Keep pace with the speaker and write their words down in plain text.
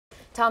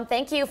Tom,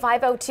 thank you.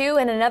 5:02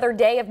 and another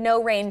day of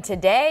no rain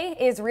today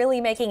is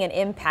really making an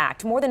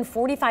impact. More than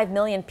 45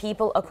 million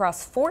people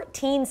across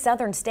 14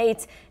 southern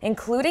states,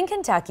 including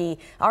Kentucky,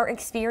 are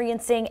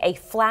experiencing a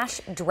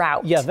flash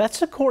drought. Yeah,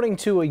 that's according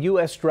to a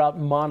U.S. Drought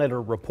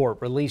Monitor report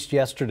released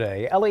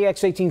yesterday.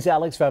 LAX 18's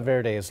Alex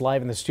Valverde is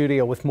live in the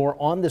studio with more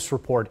on this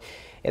report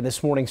in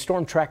this morning's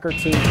Storm Tracker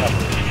team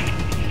coverage.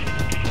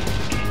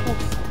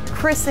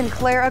 Chris and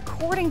Claire,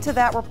 according to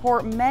that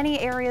report, many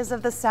areas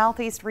of the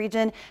southeast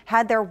region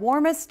had their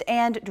warmest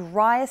and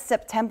driest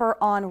September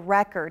on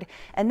record.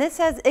 And this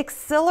has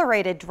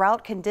accelerated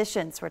drought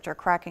conditions, which are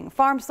cracking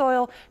farm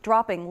soil,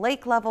 dropping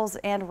lake levels,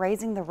 and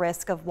raising the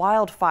risk of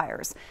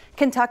wildfires.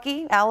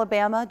 Kentucky,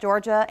 Alabama,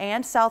 Georgia,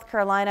 and South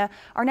Carolina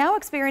are now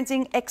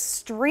experiencing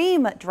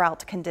extreme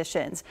drought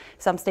conditions.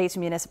 Some states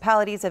and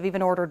municipalities have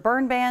even ordered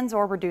burn bans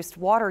or reduced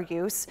water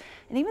use.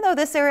 And even though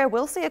this area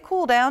will see a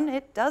cool down,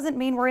 it doesn't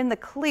mean we're in the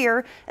clear,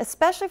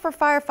 especially for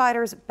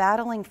firefighters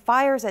battling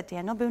fires at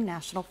Daniel Boone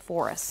National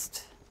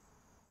Forest.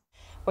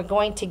 We're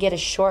going to get a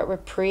short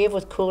reprieve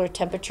with cooler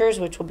temperatures,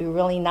 which will be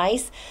really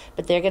nice,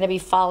 but they're going to be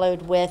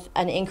followed with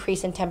an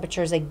increase in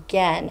temperatures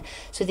again.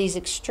 So these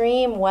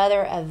extreme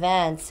weather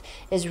events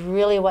is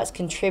really what's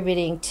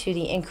contributing to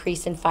the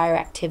increase in fire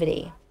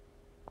activity.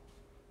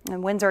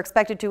 And winds are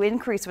expected to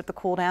increase with the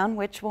cool down,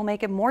 which will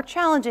make it more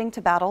challenging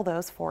to battle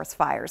those forest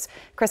fires.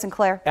 Chris and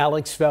Claire.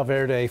 Alex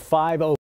Valverde, 5:00.